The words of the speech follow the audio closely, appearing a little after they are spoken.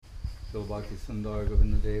Shri Bhakti Sundar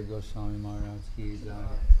Govinda Dev Goswami Maharaj ki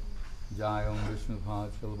jai. Jai Om Vishnu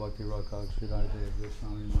Pad Shri Bhakti Rakha Sridhar Dev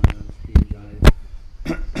Goswami Maharaj ki jai.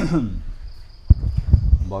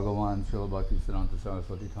 Bhagavan Shri Bhakti Siddhanta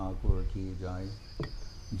Saraswati Thakur ki jai.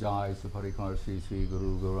 Jai Saparikar Sri Sri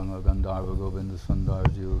Guru Gauranga Gandharva Govinda Sundar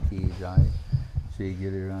Jiva ki jai. Shri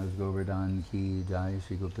Giriraj Govardhan ki jai.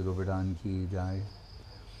 Shri Gupta Govardhan ki jai.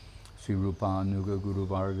 Shri Rupa Nuga Guru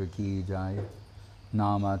Varga ki jai.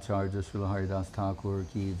 Namacharya Srila Haridas Thakur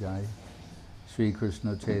ki jai. Shri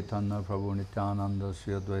Krishna Chaitanya Prabhu Nityananda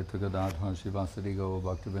Shri Advaita Gadadhar Shri Vasadi Gaur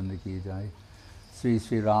Bhaktivinoda ki jai. Shri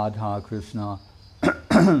Shri Radha Krishna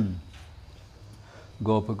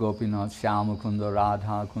Gopa Gopinath Shyama Kunda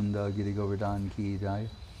Radha Kunda Giri Govardhan ki jai.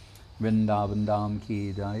 Vrindavan Dham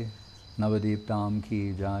ki jai. Navadip Dham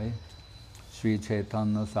ki jai. Shri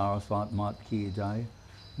Chaitanya Saraswat Mat ki jai.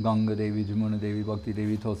 Ganga Devi Jamuna Devi Bhakti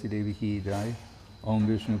Devi Tulsi Devi ki jai. Om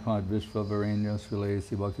Vishnu Pad Vishwa Varenya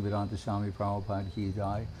Srilesi Bhaktivedanta Swami Prabhupada ki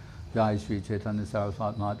jai. Jai Shri Chaitanya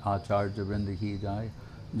Saraswat Mat Acharya Vrinda ki jai.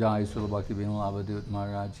 Jai Srila Bhakti Vinod Avadut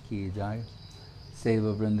Maharaj ki jai.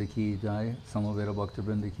 Seva Vrinda ki jai. Samaveda Bhakti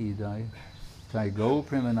Vrinda ki jai. Jai Go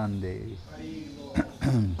Premanande.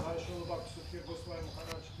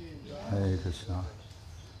 Hare Krishna.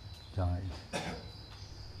 Jai.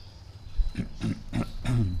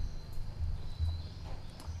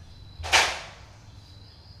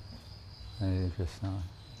 Hare Krishna.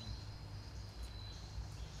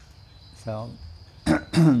 So,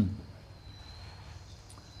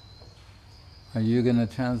 are you going to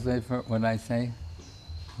translate for what I say?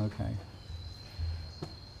 Okay.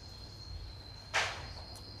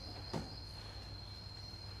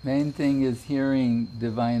 Main thing is hearing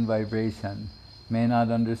divine vibration. May not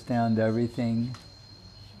understand everything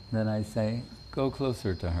that I say. Go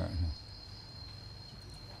closer to her.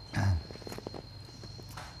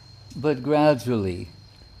 But gradually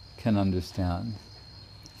can understand.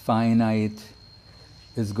 Finite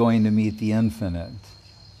is going to meet the infinite.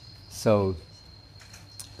 So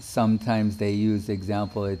sometimes they use the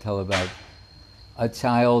example they tell about a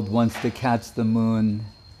child wants to catch the moon.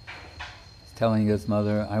 He's telling his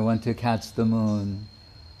mother, I want to catch the moon.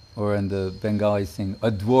 Or in the Bengali sing,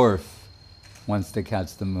 a dwarf wants to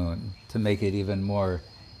catch the moon, to make it even more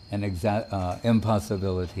an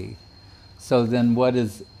impossibility. So then what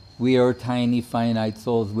is, we are tiny finite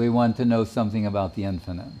souls, we want to know something about the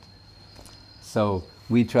infinite. So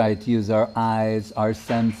we try to use our eyes, our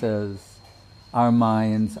senses, our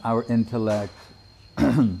minds, our intellect,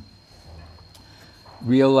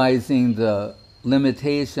 realizing the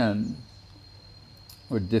limitation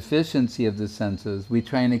or deficiency of the senses, we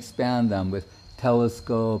try and expand them with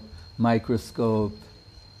telescope, microscope,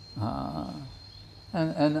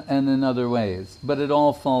 and in other ways. But it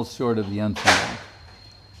all falls short of the infinite.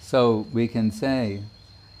 So we can say,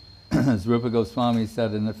 as Rupa Goswami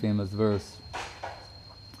said in a famous verse,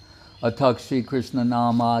 Atak Shri Krishna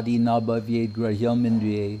Namadi Nabhavyed Grahyam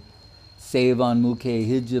Indriye Sevan Mukhe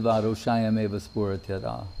Hijivaro Shayameva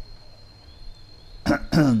Spuratira.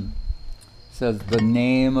 Says the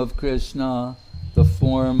name of Krishna, the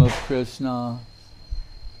form of Krishna,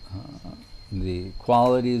 the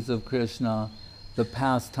qualities of Krishna, the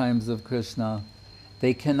pastimes of Krishna,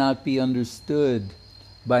 they cannot be understood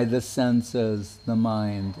by the senses, the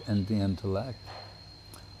mind, and the intellect.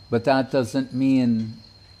 But that doesn't mean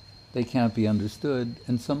they can't be understood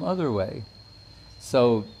in some other way.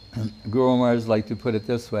 So Guru Maharaj like to put it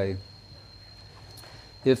this way: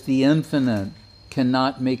 if the infinite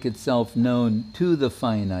cannot make itself known to the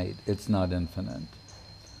finite, it's not infinite.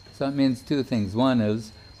 So that means two things. One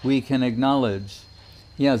is, we can acknowledge,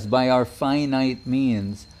 yes, by our finite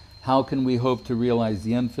means, how can we hope to realize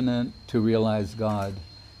the infinite, to realize God,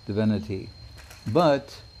 divinity?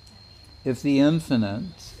 But if the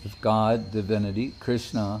infinite, if God, divinity,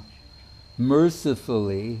 Krishna,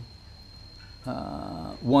 mercifully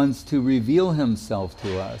wants to reveal himself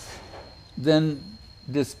to us, then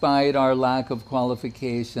despite our lack of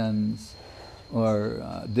qualifications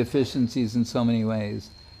or deficiencies in so many ways,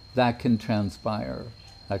 that can transpire,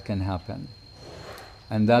 that can happen.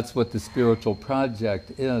 And that's what the spiritual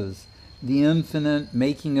project is, the infinite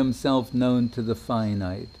making himself known to the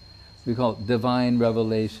finite. We call it divine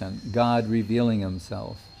revelation, God revealing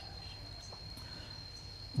himself.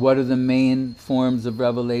 What are the main forms of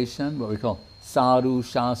revelation? What we call Sadhu,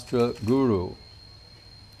 Shastra, Guru.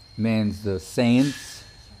 Means the saints,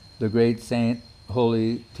 the great saint,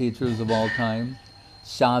 holy teachers of all time.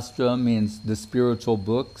 Shastra means the spiritual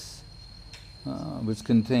books, which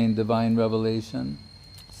contain divine revelation.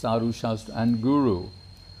 Sadhu, Shastra, and Guru,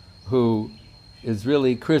 who is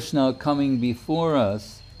really Krishna coming before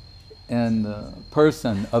us in the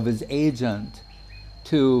person of his agent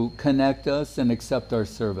to connect us and accept our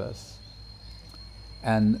service.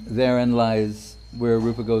 And therein lies where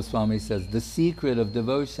Rupa Goswami says the secret of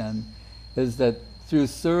devotion is that through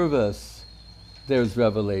service there's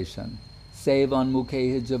revelation. Sevan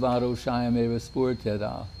mukhe javaro shayameva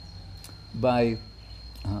spurteda. By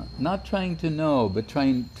not trying to know, but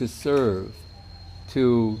trying to serve,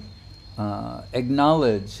 to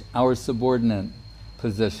acknowledge our subordinate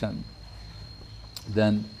position,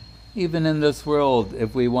 then even in this world,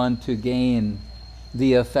 if we want to gain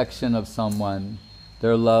the affection of someone,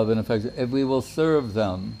 their love and affection, if we will serve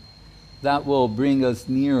them, that will bring us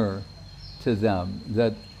nearer to them.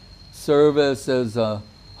 That service is a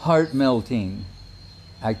heart-melting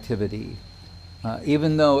activity.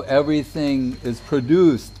 Even though everything is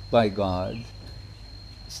produced by God,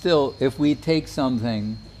 still, if we take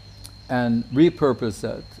something and repurpose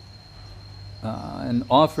it, an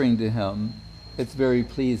offering to Him, it's very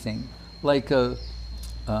pleasing. Like a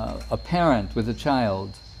parent with a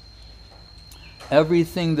child.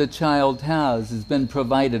 Everything the child has been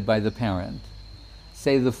provided by the parent.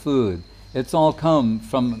 Say the food. It's all come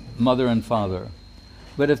from mother and father.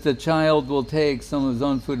 But if the child will take some of his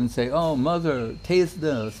own food and say, oh, mother, taste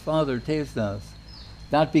this, father, taste this,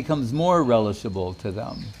 that becomes more relishable to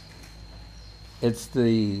them. It's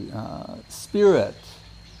the spirit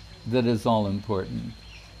that is all important.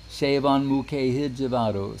 Sevan mukhe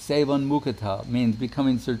hijavaro. Sevan mukata means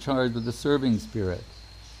becoming surcharged with the serving spirit.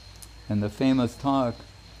 And the famous talk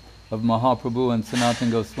of Mahaprabhu and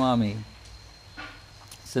Sanatana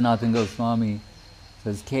Goswami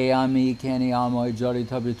says, Kayami kani amoy jari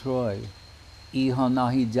tabitroy, iha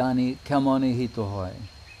nahi jani kamone hitohoy.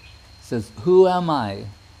 Says, who am I?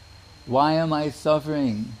 Why am I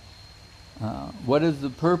suffering? What is the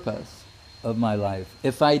purpose of my life?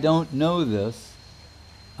 If I don't know this,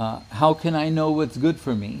 how can I know what's good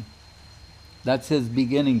for me? That's his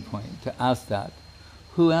beginning point, to ask that.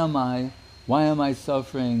 Who am I? Why am I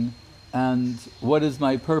suffering? And what is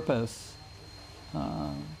my purpose?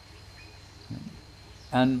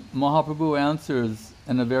 And Mahaprabhu answers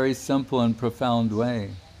in a very simple and profound way.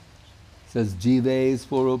 He says, Jive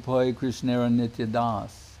Swarupai Krishnera Nitya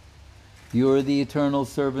Das. You are the eternal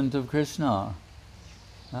servant of Krishna.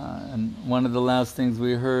 And one of the last things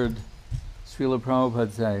we heard Srila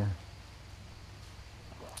Prabhupada say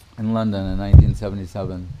in London in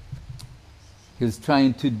 1977, he was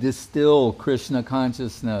trying to distill Krishna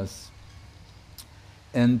consciousness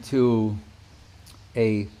into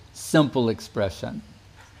a simple expression,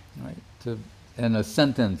 right? In a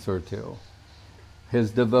sentence or two.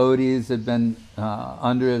 His devotees had been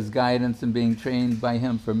under his guidance and being trained by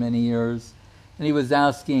him for many years, and he was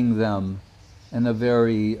asking them in a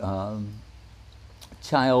very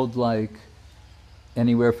childlike,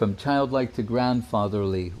 anywhere from childlike to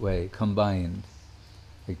grandfatherly way combined.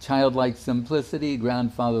 Like childlike simplicity,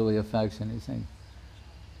 grandfatherly affection. He's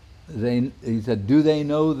saying, he said, do they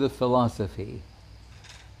know the philosophy?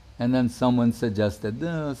 And then someone suggested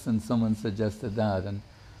this, and someone suggested that, and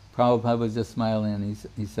Prabhupada was just smiling, and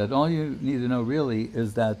he said, all you need to know really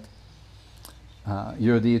is that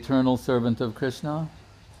you're the eternal servant of Krishna,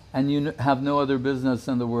 and you have no other business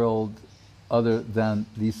in the world other than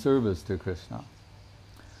the service to Krishna.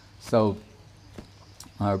 So,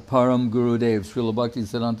 our Param Gurudev, Srila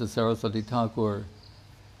Bhaktisiddhanta Saraswati Thakur,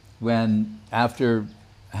 when after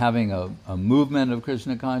having a movement of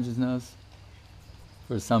Krishna consciousness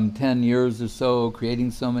for some 10 years or so,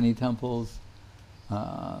 creating so many temples,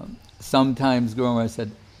 sometimes Guru Maharaj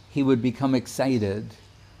said he would become excited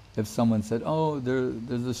if someone said, oh,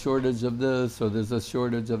 there's a shortage of this or there's a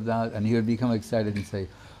shortage of that, and he would become excited and say,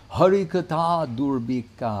 Hari Katha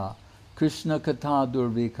Durbika, Krishna Katha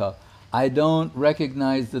Durbika. I don't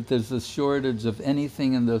recognize that there's a shortage of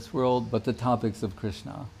anything in this world but the topics of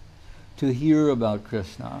Krishna. To hear about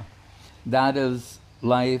Krishna, that is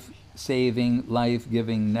life-saving,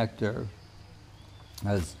 life-giving nectar.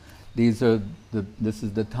 As this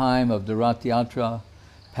is the time of the Rath Yatra,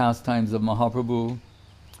 pastimes of Mahaprabhu,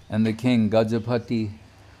 and the king Gajapati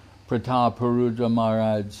Pratap Parudra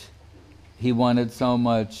Maharaj. He wanted so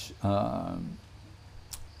much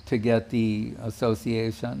to get the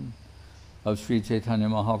association of Sri Chaitanya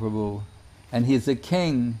Mahaprabhu, and he's a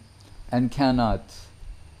king and cannot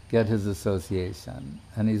get his association.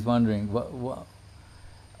 And he's wondering, what?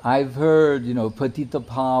 I've heard, Patita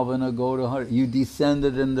Pavana Gaurahara, you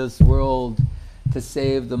descended in this world to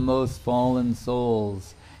save the most fallen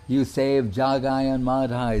souls. You saved Jagai and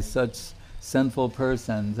Madhai, such sinful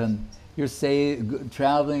persons, and you're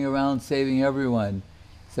traveling around saving everyone.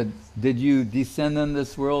 He said, did you descend in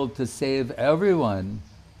this world to save everyone?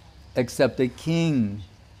 except a king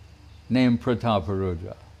named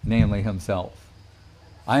Prataparudra, namely himself.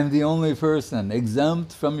 I'm the only person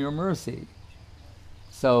exempt from your mercy.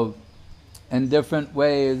 So, in different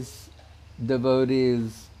ways,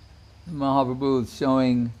 devotees, Mahaprabhu is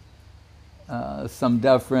showing some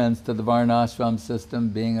deference to the Varnashram system,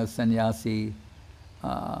 being a sannyasi,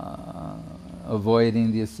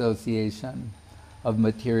 avoiding the association of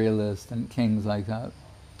materialists and kings like that.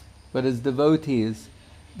 But as devotees,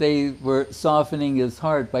 they were softening his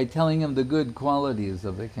heart by telling him the good qualities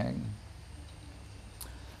of the king.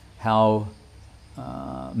 How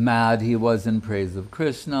mad he was in praise of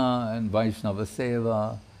Krishna and Vaishnava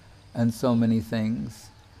Seva and so many things.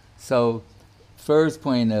 So, first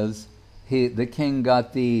point is, the king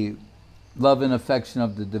got the love and affection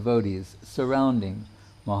of the devotees surrounding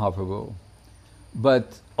Mahaprabhu.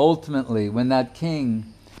 But ultimately, when that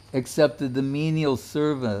king accepted the menial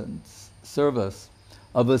service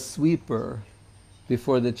of a sweeper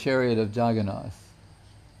before the chariot of Jagannath,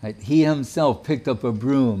 right, he himself picked up a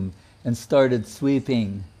broom and started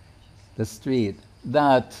sweeping the street.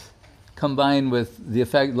 That, combined with the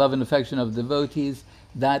love and affection of devotees,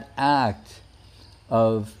 that act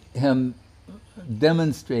of him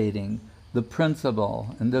demonstrating the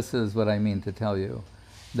principle, and this is what I mean to tell you,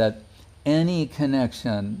 that any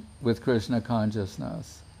connection with Krishna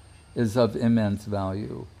consciousness is of immense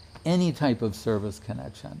value. Any type of service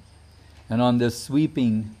connection. And on this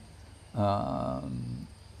sweeping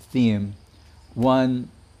theme, one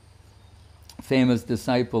famous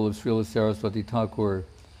disciple of Srila Saraswati Thakur,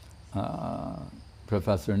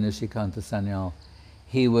 Professor Nishikanta Sanyal,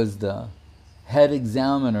 he was the head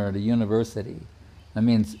examiner at a university. That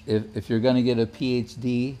means if you're going to get a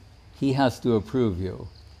PhD, he has to approve you.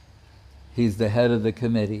 He's the head of the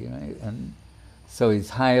committee, right? And so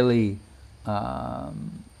he's highly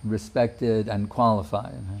respected and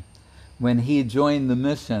qualified. Right? When he joined the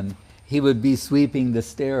mission, he would be sweeping the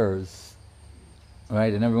stairs,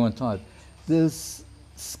 right? And everyone thought, this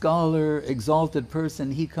scholar, exalted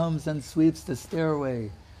person, he comes and sweeps the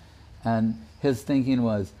stairway. And his thinking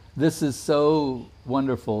was, this is so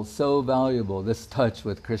wonderful, so valuable, this touch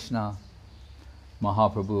with Krishna,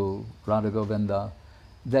 Mahaprabhu, Radha Govinda,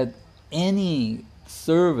 that any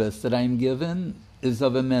service that I'm given is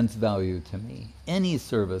of immense value to me. Any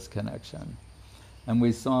service connection. And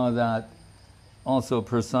we saw that also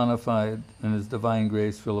personified in His Divine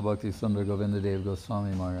Grace, Srila Bhakti Sundar Govindadev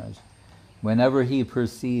Goswami Maharaj. Whenever he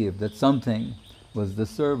perceived that something was the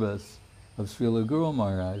service of Srila Guru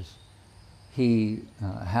Maharaj, he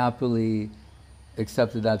happily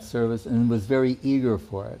accepted that service and was very eager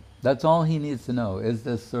for it. That's all he needs to know. Is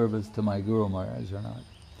this service to my Guru Maharaj or not?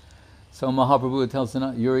 So Mahaprabhu tells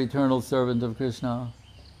him, you're eternal servant of Krishna.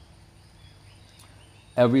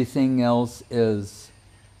 Everything else is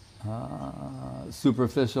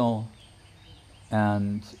superficial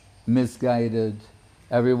and misguided.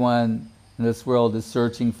 Everyone in this world is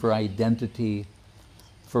searching for identity,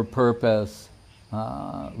 for purpose,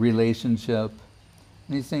 relationship.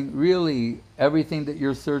 And he's saying, really, everything that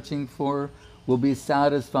you're searching for will be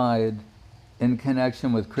satisfied in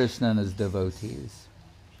connection with Krishna and his devotees.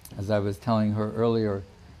 As I was telling her earlier,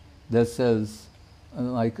 this is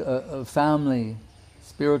like a family,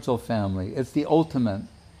 spiritual family. It's the ultimate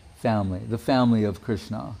family, the family of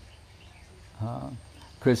Krishna.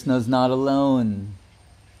 Krishna is not alone.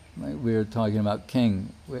 Like we were talking about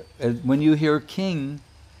king. When you hear king,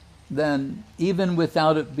 then even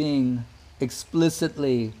without it being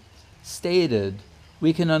explicitly stated,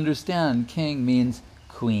 we can understand king means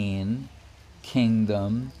queen,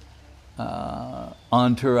 kingdom,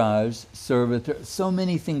 entourage, servitor. So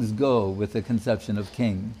many things go with the conception of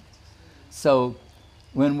king. So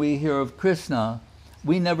when we hear of Krishna,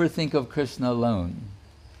 we never think of Krishna alone,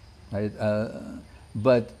 right?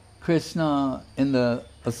 But Krishna in the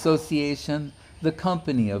association, the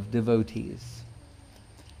company of devotees,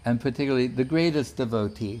 and particularly the greatest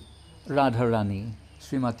devotee, Radharani,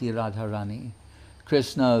 Srimati Radharani,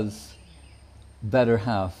 Krishna's better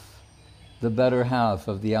half, the better half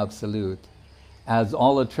of the Absolute. As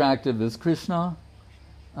all attractive as Krishna,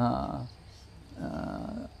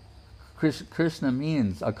 Krishna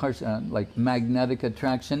means akarsha, like magnetic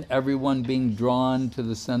attraction, everyone being drawn to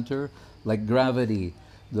the center, like gravity.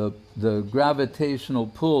 The gravitational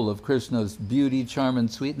pull of Krishna's beauty, charm, and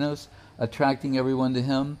sweetness, attracting everyone to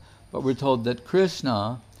him. But we're told that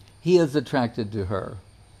Krishna, he is attracted to her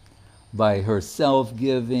by her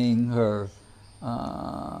self-giving, her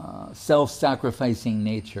self-sacrificing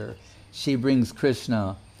nature. She brings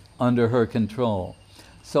Krishna under her control.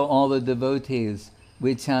 So all the devotees,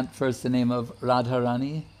 we chant first the name of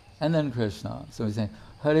Radharani and then Krishna. So we say,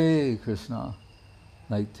 Hare Krishna.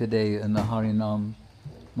 Like today in the Harinam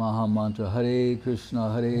Maha Mantra, Hare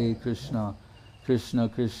Krishna, Krishna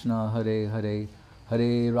Krishna, Hare Hare,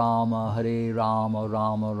 Hare Rama, Rama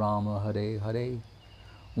Rama, Hare Hare.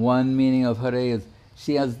 One meaning of Hare is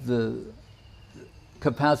she has the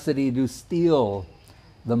capacity to steal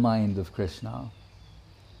the mind of Krishna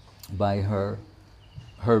by her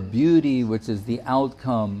beauty, which is the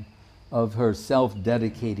outcome of her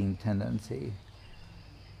self-dedicating tendency.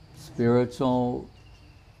 Spiritual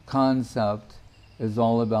concept is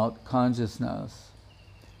all about consciousness.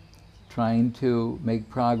 Trying to make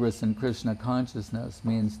progress in Krishna consciousness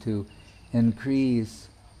means to increase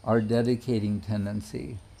our dedicating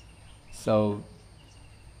tendency. So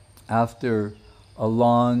after a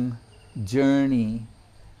long journey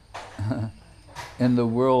in the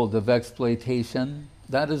world of exploitation,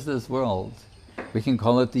 that is this world. We can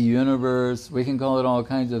call it the universe, we can call it all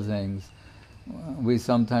kinds of things. We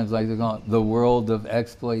sometimes like to call it the world of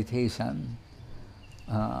exploitation.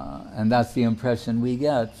 And that's the impression we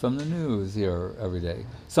get from the news here every day.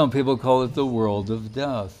 Some people call it the world of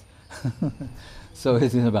death. So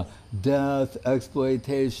it's about death,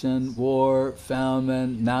 exploitation, war,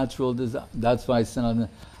 famine, natural disaster. That's why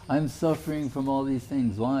I'm suffering from all these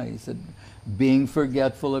things. Why? He said, being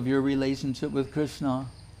forgetful of your relationship with Krishna,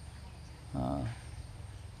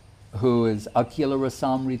 who is Akhila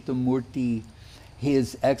Rasamrita Murti. He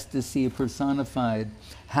is ecstasy personified,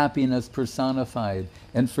 happiness personified,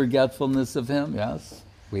 and forgetfulness of Him, yes,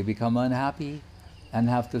 we become unhappy and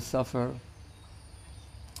have to suffer.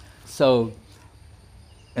 So,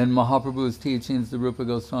 in Mahaprabhu's teachings, the Rupa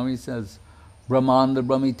Goswami says, Brahmanda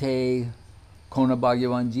Brahmite Kona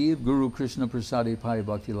Bhagyavan Jeev Guru Krishna Prasadi Pai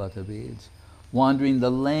Bhakti Lata Bij. Wandering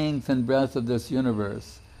the length and breadth of this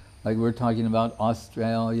universe, like we're talking about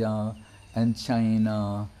Australia and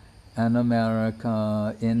China and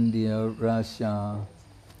America, India, Russia,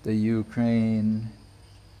 the Ukraine,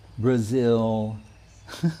 Brazil.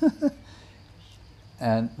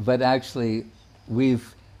 But actually,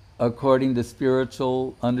 according to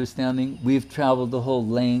spiritual understanding, we've traveled the whole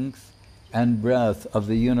length and breadth of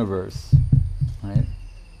the universe, right?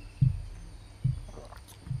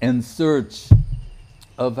 In search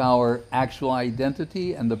of our actual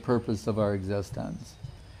identity and the purpose of our existence.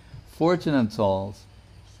 Fortunate souls,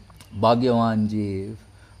 Bhagyavan Jeev,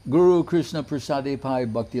 Guru Krishna Prasade Pai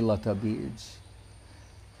Bhakti Lata Bij.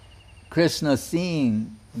 Krishna,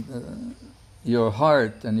 seeing your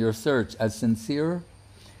heart and your search as sincere,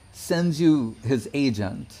 sends you his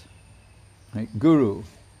agent, right? Guru.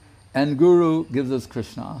 And Guru gives us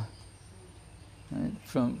Krishna, right?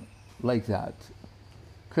 From like that.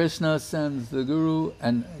 Krishna sends the Guru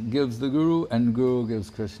and gives the Guru, and Guru gives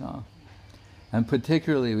Krishna. And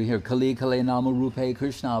particularly we hear Kali Kale Nama Rupe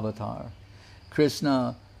Krishna Avatar.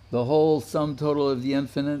 Krishna, the whole sum total of the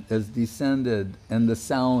infinite, is descended in the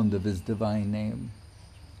sound of his divine name.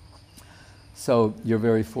 So you're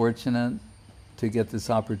very fortunate to get this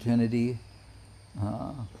opportunity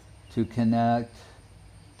to connect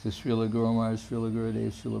to Srila Guru Maharaj, Srila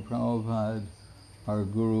Gurudev, Srila Prabhupada, our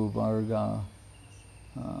Guru Varga,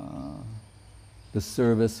 the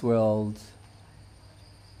service world,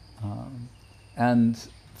 and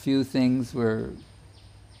few things we're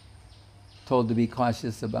told to be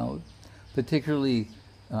cautious about, particularly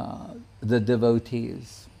the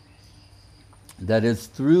devotees. That it's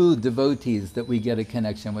through devotees that we get a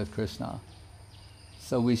connection with Krishna.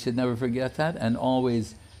 So we should never forget that and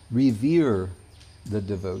always revere the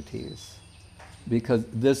devotees, because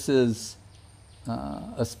this is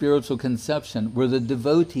a spiritual conception where the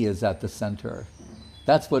devotee is at the center.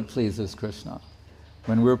 That's what pleases Krishna.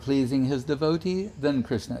 When we're pleasing his devotee, then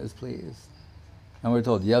Krishna is pleased. And we're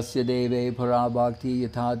told, Yasya deve parabhakti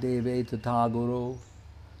yatha deve tata guru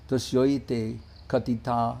tasyoite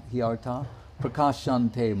katita hyartha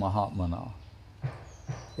prakashante mahatmana.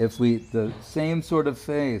 If the same sort of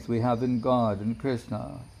faith we have in God and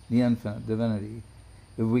Krishna, the infinite divinity,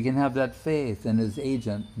 if we can have that faith in his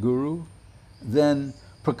agent, Guru, then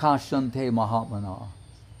prakashante mahatmana,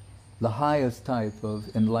 the highest type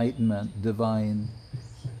of enlightenment, divine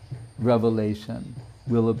revelation,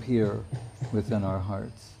 will appear within our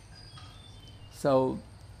hearts. So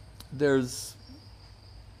there's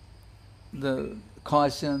the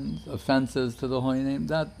cautions, offenses to the holy name,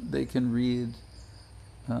 that they can read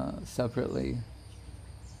separately.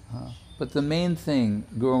 But the main thing,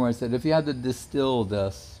 Guru Maharaj said, if you had to distill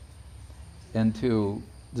this into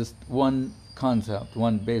just one concept,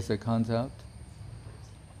 one basic concept,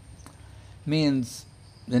 means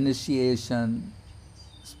initiation,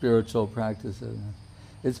 spiritual practices.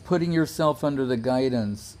 It's putting yourself under the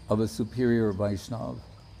guidance of a superior Vaishnava,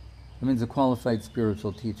 It means a qualified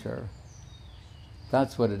spiritual teacher.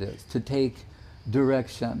 That's what it is, to take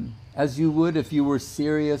direction. As you would if you were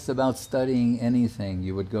serious about studying anything,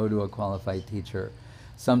 you would go to a qualified teacher.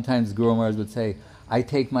 Sometimes Guru Maharaj would say, I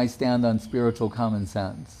take my stand on spiritual common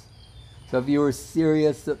sense. So if you were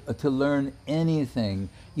serious to learn anything,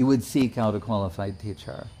 you would seek out a qualified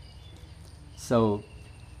teacher. So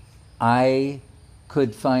I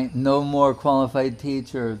could find no more qualified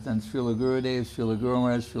teachers than Srila Gurudev, Srila Guru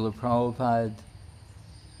Maharaj, Srila Prabhupada.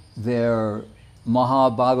 They're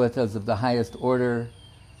Mahabhagavatas of the highest order.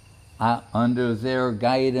 Under their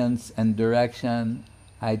guidance and direction,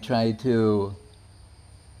 I try to,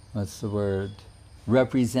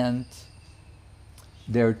 represent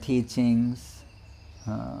their teachings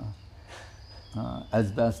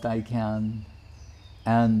as best I can.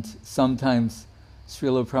 And sometimes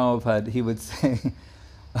Srila Prabhupada, he would say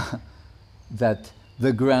that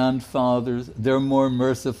the grandfathers, they're more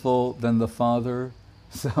merciful than the father.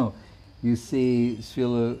 So you see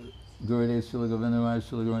Srila Gurudev, Srila Govinda Maharaj,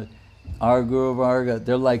 Srila Guru, our Guru Varga,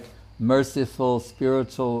 they're like merciful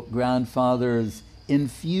spiritual grandfathers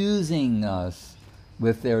infusing us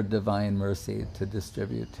with their divine mercy to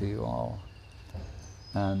distribute to you all.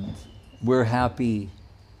 And we're happy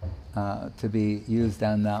to be used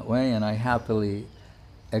in that way, and I happily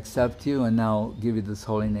accept you and now give you this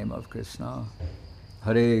holy name of Krishna.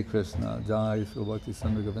 Hare Krishna, Jai Srila Bhakti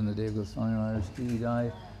Sandra Govinda Dev Goswami Maharaj Ki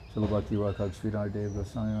Jai, Srila Bhakti Rakshak Sridhar Dev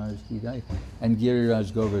Goswami Maharaj Ki Jai, and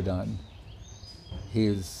Giriraj Govardhan.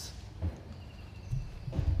 He's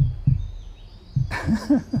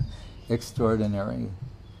extraordinary.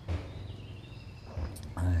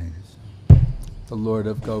 The Lord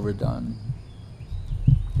of Govardhan.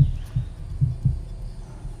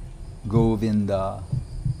 Govinda.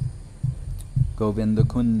 Govinda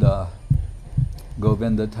Kunda.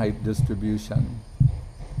 Govinda type distribution.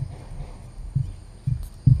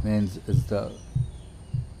 Means is the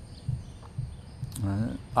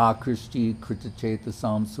Akrishti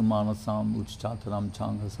Kritachetasam Sumanasam Uchchataram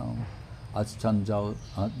Changasam Achandala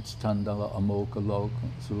Amoka Lok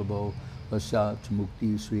Sulabo Vasha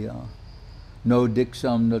Chamukti Shriya No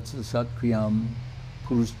Diksham Natsasatkriyam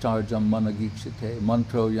Purushtarjam Managikshite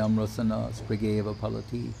Mantro Yam Rasana Sprigeva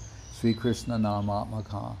Palati Sri Krishna Nam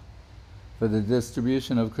Atmaka. For the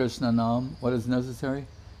distribution of Krishna Nam, what is necessary?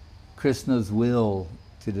 Krishna's will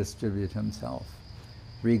to distribute himself,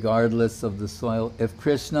 regardless of the soil. If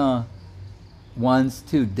Krishna wants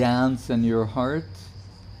to dance in your heart,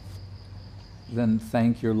 then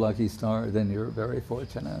thank your lucky star, then you're very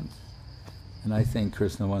fortunate. And I think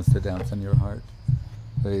Krishna wants to dance in your heart.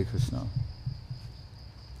 Hare Krishna.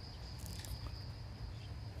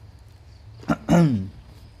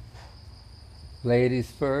 Ladies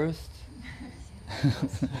first.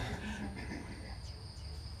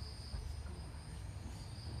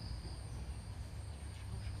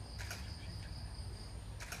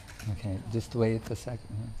 Okay, just wait a second.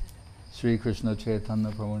 Sri Krishna Chaitanya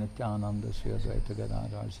Prabhu Nityananda Sri Advaita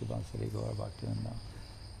Gadadhar Srivasari Gaura Bhaktivinoda.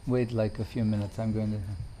 Wait like a few minutes, I'm going to...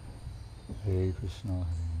 Hare Krishna, Hare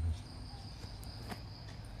Krishna.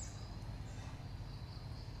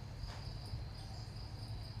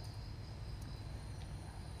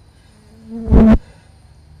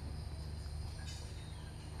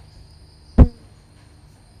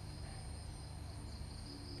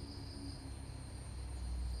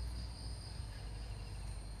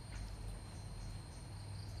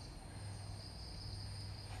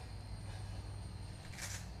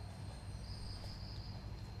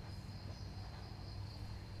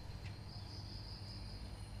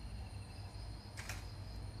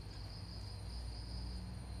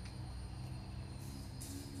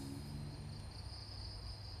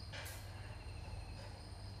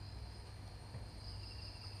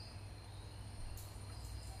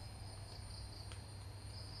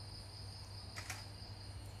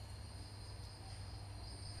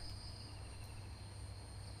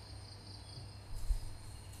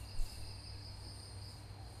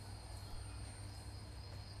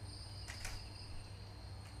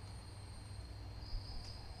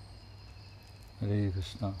 Hare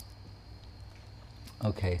Krishna.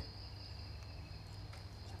 Okay.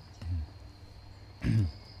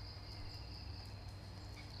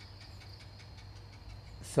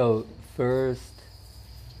 So first,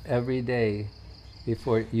 every day,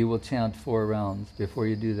 before you will chant 4 rounds. Before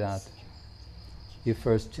you do that, you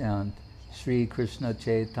first chant Sri Krishna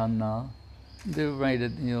Chaitanya. Do write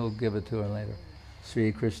it, you'll give it to her later.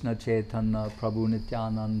 Sri Krishna Chaitanya Prabhu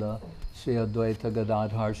Nityananda Sri Advaita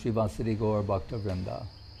Gadadhar Srivasari Gaura Bhakta Vrinda.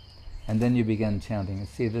 And then you begin chanting.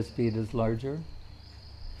 See, this beat is larger.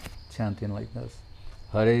 Chanting like this.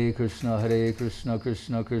 Hare Krishna, Krishna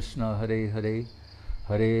Krishna, Hare Hare,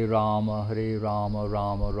 Hare Rama, Rama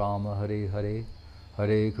Rama, Hare Hare,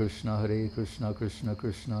 Hare Krishna, Krishna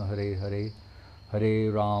Krishna, Hare Hare,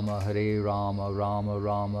 Hare Rama, Rama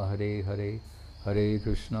Rama, Hare Hare, Hare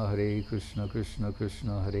Krishna, Krishna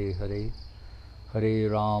Krishna, Hare Hare, Hare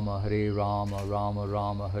Rama, Rama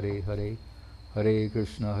Rama, Hare Hare, Hare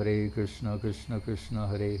Krishna, Krishna Krishna,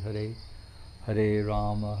 Hare Hare, Hare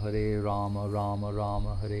Rama, Rama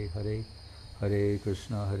Rama, Hare Hare, Hare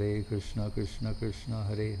Krishna, Krishna Krishna,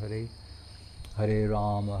 Hare Hare, Hare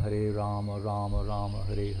Rama, Rama Rama,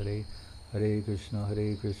 Hare Hare, Hare Krishna,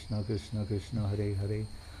 Krishna Krishna, Hare Hare,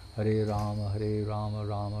 Hare Rama, Rama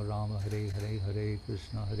Rama, Hare Hare, Hare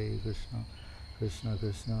Krishna, Krishna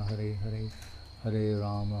Krishna, Hare Hare, Hare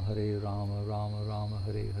Rama, Rama Rama,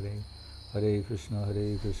 Hare Hare, Hare Krishna,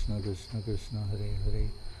 Krishna Krishna, Hare Hare,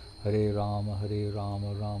 Hare Rama,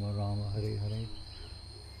 Rama Rama, Hare Hare.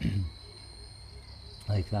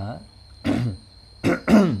 Like that.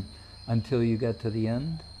 Until you get to the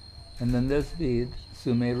end. And then there's the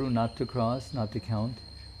Sumeru, not to cross, not to count,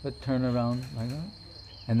 but turn around like that.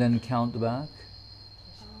 And then count back.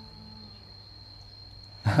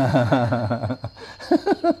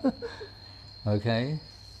 Okay?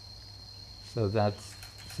 So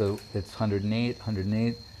it's 108,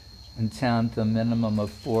 and chant a minimum of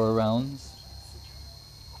 4 rounds.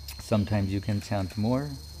 Sometimes you can chant more.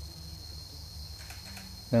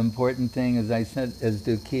 The important thing, as I said, is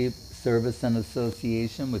to keep service and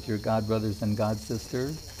association with your god brothers and god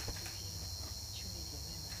sisters.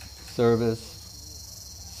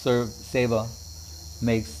 Seva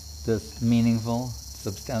makes this meaningful,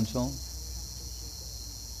 substantial.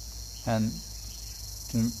 And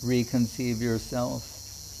to reconceive yourself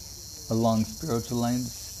along spiritual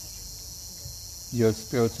lines, your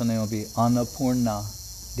spiritual name will be Annapurna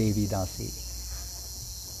Devi Dasi.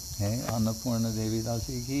 Okay, Annapurna Devi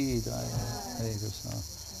Dasi ki jai. Hare Krishna.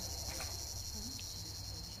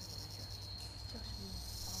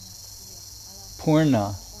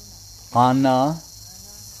 Purna. Anna.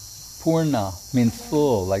 Purna means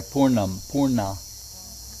full, like Purnam. Purna.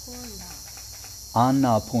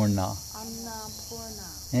 Annapurna.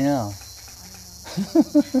 Yeah.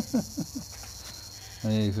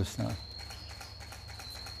 Hare Krishna.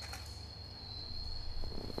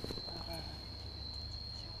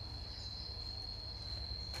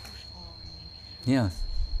 Yes.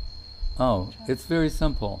 Oh, it's very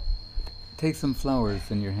simple. Take some flowers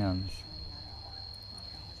in your hands.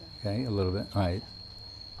 Okay, a little bit. All right.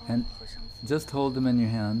 And just hold them in your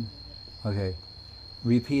hand. Okay.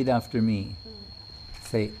 Repeat after me.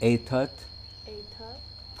 Say Etat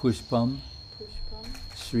Pushpam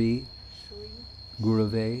Shri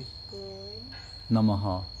Gurave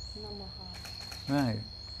Namaha. Right.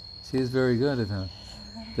 She is very good at that.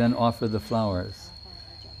 Then offer the flowers.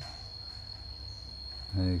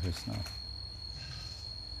 Hare Krishna.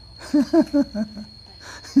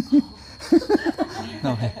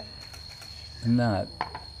 No, not.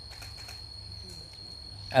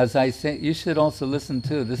 As I say, you should also listen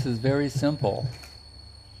too. This is very simple.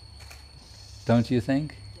 Don't you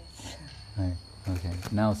think? Yes. Right. Okay.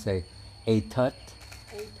 Now say, Etat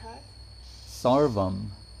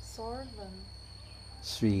Sarvam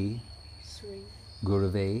Sri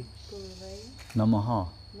Gurave Namaha.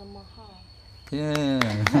 Yeah.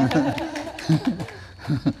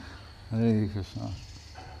 Hare Krishna.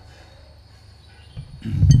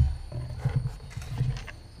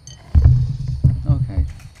 Okay.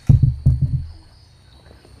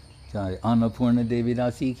 Jai. Annapurna Devi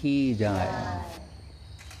Dasi ki jai.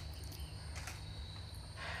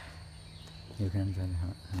 You can send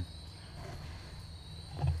her.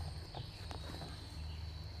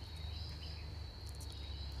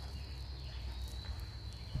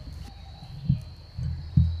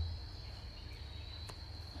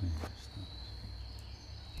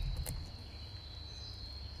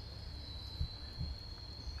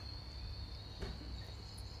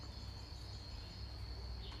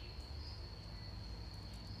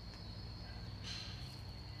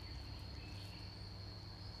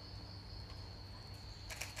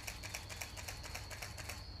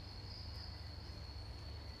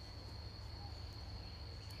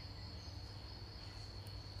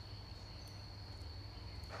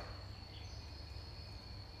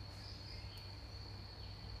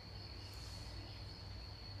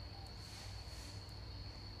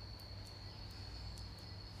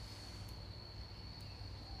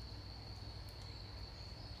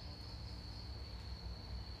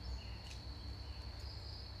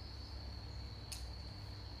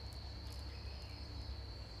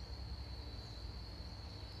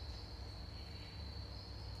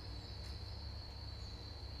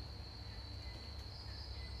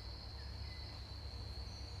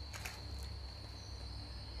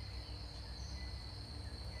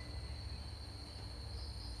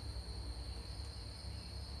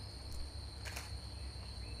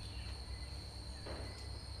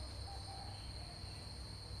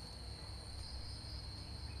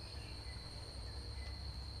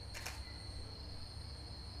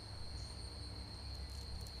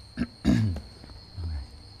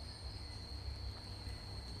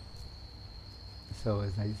 So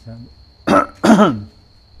as I said,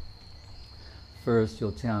 first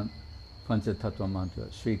you'll chant Panchatattva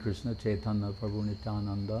mantra, Sri Krishna Chaitanya Prabhu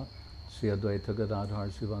Nityananda, Sri Advaita Gadadhar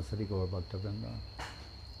Srivasari Gaur Bhaktavrinda.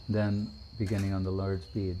 Then, beginning on the large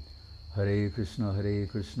bead, Hare Krishna,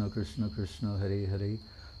 Krishna Krishna, Hare Hare,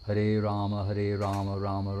 Hare Rama, Rama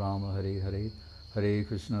Rama, Hare Hare, Hare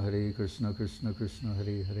Krishna, Krishna Krishna,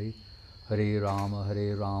 Hare Hare, Hare Rama,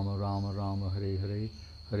 Rama Rama, Hare Hare,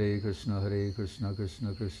 Hare Krishna,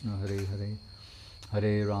 Krishna Krishna, Hare Hare,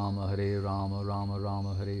 Hare Rama, Rama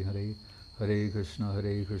Rama, Hare Hare, Hare Krishna,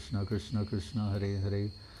 Krishna Krishna, Hare Hare,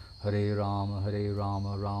 Hare Rama,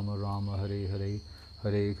 Rama Rama, Hare Hare,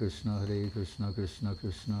 Hare Krishna, Krishna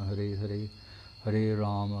Krishna, Hare Hare, Hare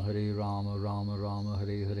Rama, Rama Rama,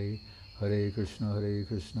 Hare Hare, Hare Krishna,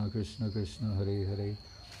 Krishna Krishna, Hare Hare,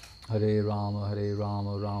 Hare Rama,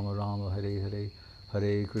 Rama Rama, Hare Hare,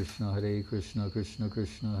 Hare Krishna, Krishna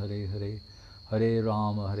Krishna, Hare Hare, Hare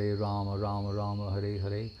Rama, Rama Rama, Hare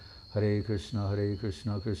Hare, Hare Krishna,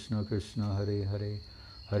 Krishna Krishna, Hare Hare,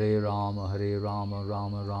 Hare Rama,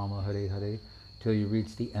 Rama Rama, Hare Hare, till you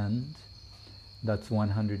reach the end. That's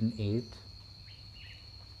 108.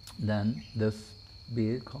 Then this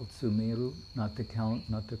bead called Sumeru, not to count,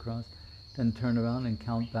 not to cross. Then turn around and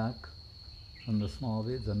count back from the small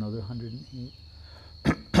beads, another 108.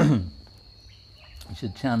 You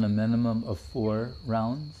should chant a minimum of 4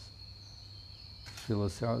 rounds. Srila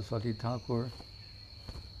Saraswati Thakur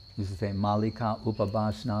used to say, Malika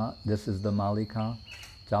Upabhashna, this is the Malika,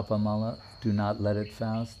 Japamala, do not let it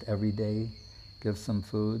fast every day, give some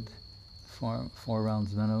food, 4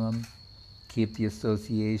 rounds minimum, keep the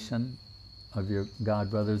association of your God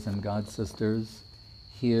brothers and God sisters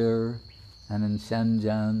here and in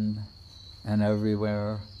Shenzhen and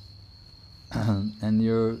everywhere. And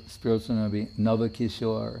your spiritual name will be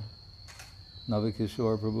Navakishore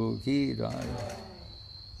Prabhu Ki Jai.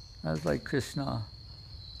 That's like Krishna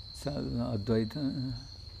says, Advaita,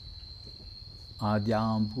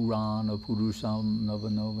 Adyam Purana Purusham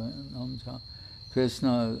Navanova Namcha.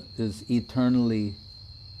 Krishna is eternally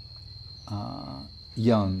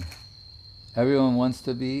young. Everyone wants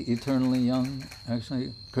to be eternally young.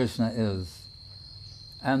 Actually, Krishna is.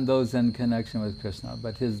 And those in connection with Krishna.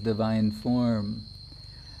 But his divine form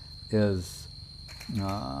is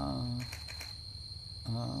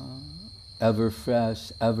ever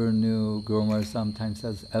fresh, ever new. Guru Maharaj sometimes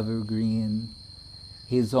says evergreen.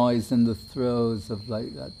 He's always in the throes of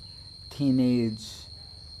like that teenage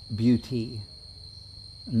beauty.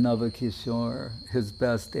 Navakishore, his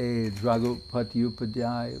best age, Raghupati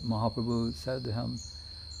Upadhyay, Mahaprabhu said to him,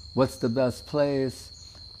 what's the best place?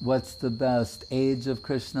 What's the best age of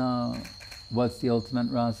Krishna? What's the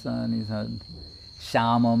ultimate rasa? And he said,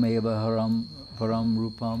 Shamam eva haram param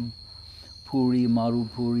rupam, puri maru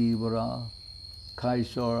puri vara,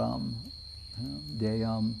 kaishoram,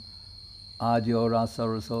 deyam, adyo rasa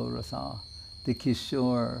raso rasa. The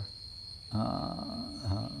Kishore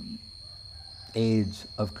age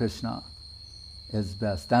of Krishna is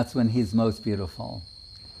best. That's when he's most beautiful.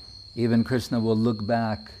 Even Krishna will look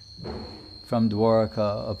back from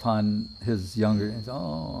Dwaraka upon his younger days.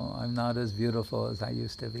 Oh, I'm not as beautiful as I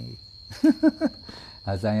used to be.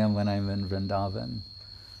 As I am when I'm in Vrindavan.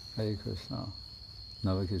 Hare Krishna.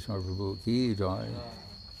 Navakishore Prabhu Ki Jai.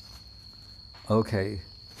 Okay.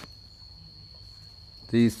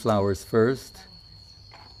 These flowers first.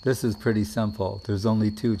 This is pretty simple. There's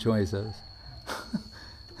only 2 choices.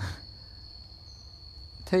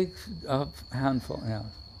 Take a handful, yeah.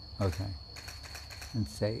 Okay. And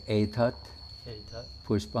say Etat,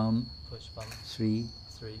 Pushpam, Sri,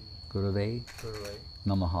 Gurave,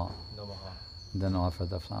 Namaha. Then offer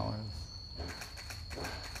the flowers.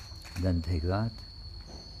 Then take that.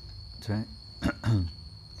 Say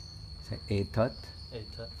Etat,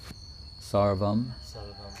 Sarvam,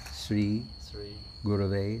 Sri,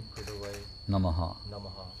 Gurave, Namaha.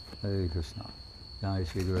 Hare Krishna. Jai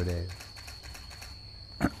Shri Gurudev.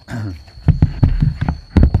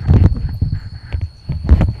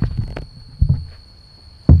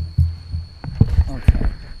 Okay.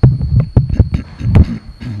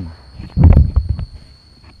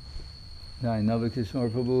 Jai Navakishore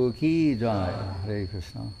Prabhu Ki Jai. Hare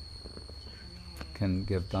Krishna. Can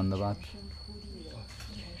give Dandavat.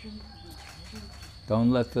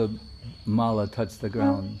 Don't let the mala touch the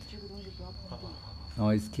ground.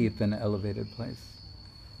 Always keep in an elevated place.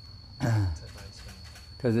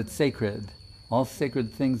 Because it's sacred. All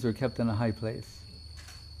sacred things are kept in a high place.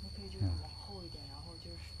 Yeah.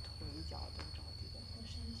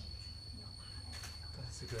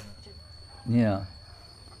 Yeah.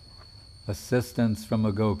 Assistance from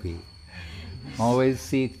a gopi. Always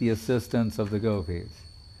seek the assistance of the gopis.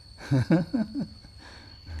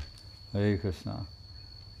 Hare Krishna.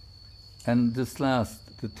 And this last,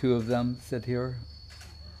 the two of them sit here.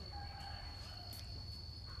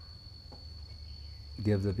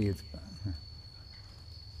 Give the beads back.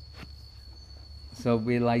 So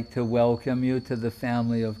we like to welcome you to the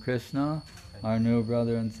family of Krishna, our new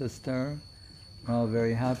brother and sister. We're all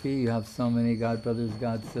very happy. You have so many God brothers,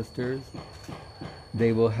 God sisters.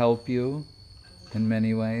 They will help you in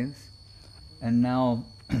many ways. And now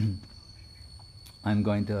I'm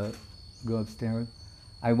going to go upstairs.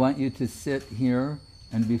 I want you to sit here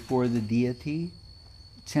and before the deity,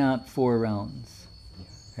 chant 4 rounds.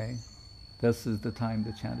 Okay? This is the time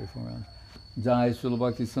to chant it 4 rounds. Jai Srila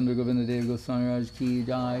Bhakti Sundar Govinda Dev Goswami Raj Ki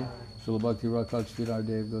Jai. Srila Bhakti Rakshak Sridhar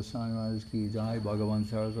Dev Goswami Raj Ki Jai. Bhagavan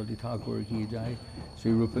Saraswati Thakur Ki Jai.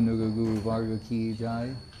 Sri Rupanuga Guru Varga Ki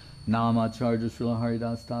Jai. Namacharya Srila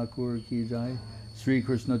Haridas Thakur Ki Jai. Sri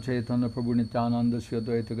Krishna Chaitanya Prabhu Nityananda Sri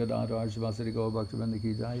Advaita Gadadhar Shivasari Gaur Bhaktivinoda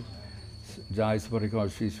Ki Jai. Jai Sparikar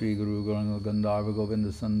Sri Sri Guru Gauranga Gandharva Govinda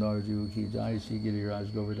Sundar Jiva Ki Jai. Sri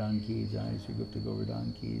Giriraj Govardhan Ki Jai. Sri Gupta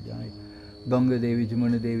Govardhan Ki Jai. Ganga Devi,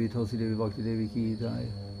 Jamuna Devi, Tulsi Devi, Bhakti Devi Ki Jai.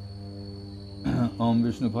 Om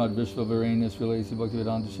Vishnupad Vishvavarena Srilasi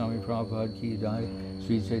Bhaktivedanta Swami Prabhupada Ki Jai.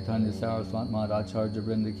 Sri Chaitanya Saraswat Madhacharya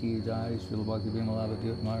Vrinda Ki Jai. Srila Bhakti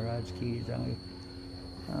Vimalabha Maharaj Ki Jai.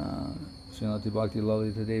 Srimati Bhakti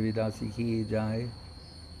Lalita Devi Dasi Ki Jai.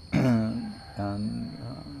 And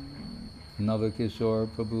Navakishore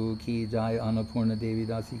Prabhu Ki Jai. Annapurna Devi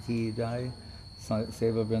Dasi Ki Jai.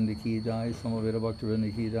 Seva Vrinda Ki Jai, Samaveda Bhakti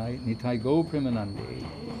Vrinda Ki Jai, Nitai Go Premanande.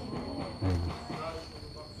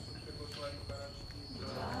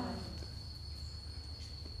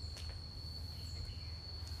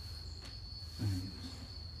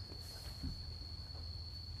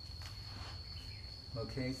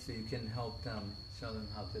 Okay, so you can help them, show them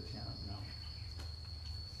how to chant now.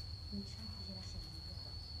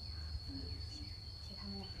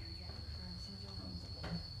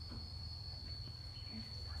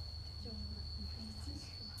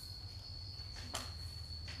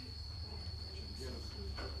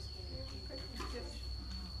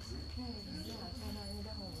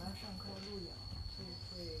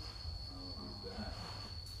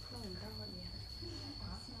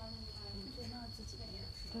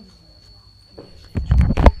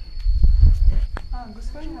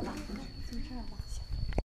 Господин Аббас,